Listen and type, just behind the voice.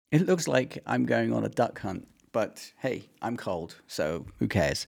It looks like I'm going on a duck hunt, but hey, I'm cold, so who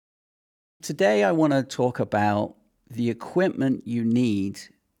cares? Today, I want to talk about the equipment you need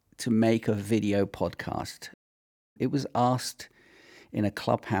to make a video podcast. It was asked in a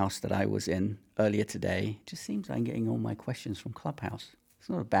Clubhouse that I was in earlier today. It just seems I'm getting all my questions from Clubhouse. It's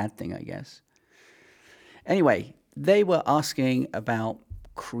not a bad thing, I guess. Anyway, they were asking about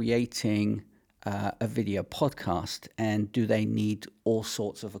creating a video podcast and do they need all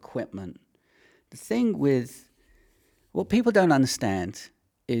sorts of equipment. The thing with what people don't understand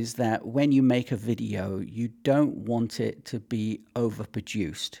is that when you make a video, you don't want it to be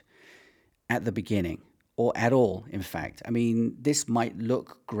overproduced at the beginning or at all, in fact. I mean, this might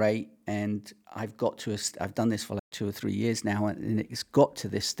look great, and I've done this for like 2 or 3 years now, and it's got to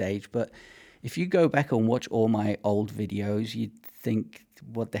this stage. But if you go back and watch all my old videos, you'd think,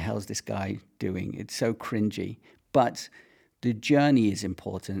 what the hell is this guy doing? It's so cringy. But the journey is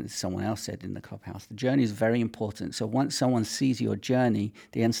important, as someone else said in the Clubhouse. The journey is very important. So once someone sees your journey,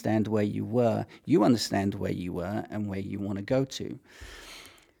 they understand where you were, you understand where you were and where you want to go to.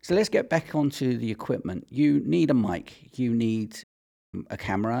 So let's get back onto the equipment. You need a mic, you need a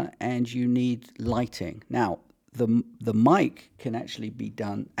camera, and you need lighting. Now, the mic can actually be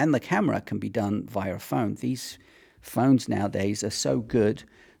done, and the camera can be done via a phone. These phones nowadays are so good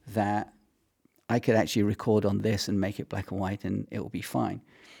that I could actually record on this and make it black and white and it will be fine.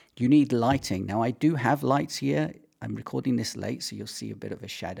 You need lighting. Now, I do have lights here. I'm recording this late, so you'll see a bit of a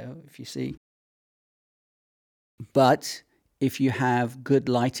shadow if you see. But if you have good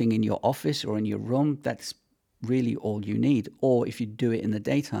lighting in your office or in your room, that's really all you need. Or if you do it in the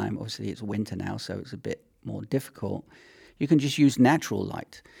daytime, obviously it's winter now, so it's a bit more difficult, you can just use natural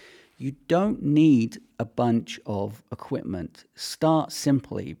light. You don't need a bunch of equipment. Start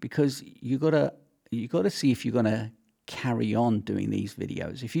simply, because you gotta see if you're gonna carry on doing these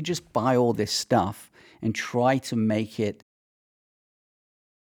videos. If you just buy all this stuff and try to make it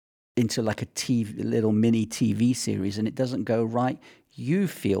into like a little mini TV series, and it doesn't go right, you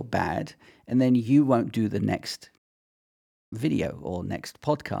feel bad, and then you won't do the next video or next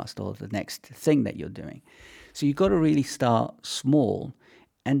podcast or the next thing that you're doing. So you've got to really start small,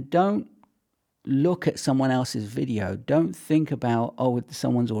 and don't look at someone else's video. Don't think about, oh,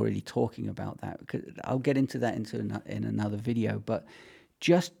 someone's already talking about that, because I'll get into that in another video. But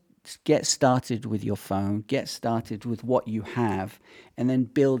just get started with your phone, get started with what you have, and then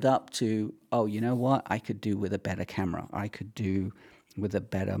build up to, oh, you know what, I could do with a better camera, I could do with a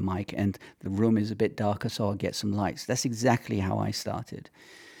better mic, and the room is a bit darker, so I'll get some lights. That's exactly how I started.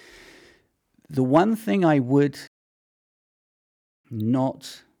 The one thing I would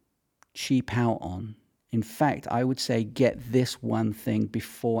not cheap out on, in fact, I would say get this one thing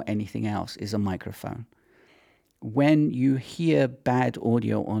before anything else, is a microphone. When you hear bad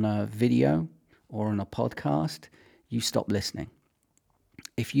audio on a video or on a podcast, you stop listening.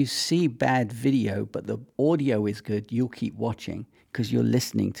 If you see bad video but the audio is good, you'll keep watching because you're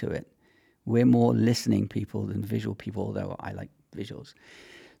listening to it. We're more listening people than visual people, although I like visuals.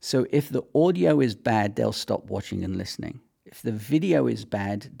 So if the audio is bad, they'll stop watching and listening. If the video is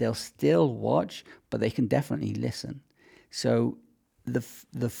bad, they'll still watch, but they can definitely listen. So the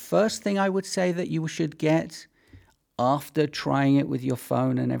first thing I would say that you should get after trying it with your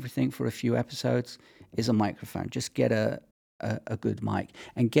phone and everything for a few episodes is a microphone. Just get a good mic,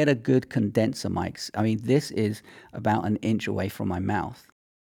 and get a good condenser mic. I mean, this is about an inch away from my mouth.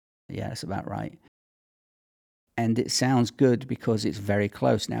 Yeah, that's about right. And it sounds good because it's very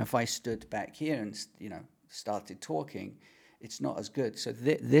close. Now, if I stood back here and, started talking, it's not as good. So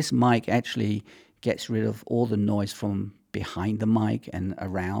this mic actually gets rid of all the noise from behind the mic and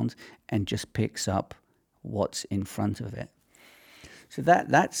around, and just picks up what's in front of it. So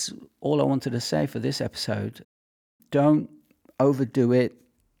that's all I wanted to say for this episode. Don't overdo it.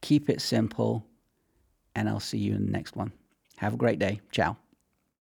 Keep it simple. And I'll see you in the next one. Have a great day. Ciao.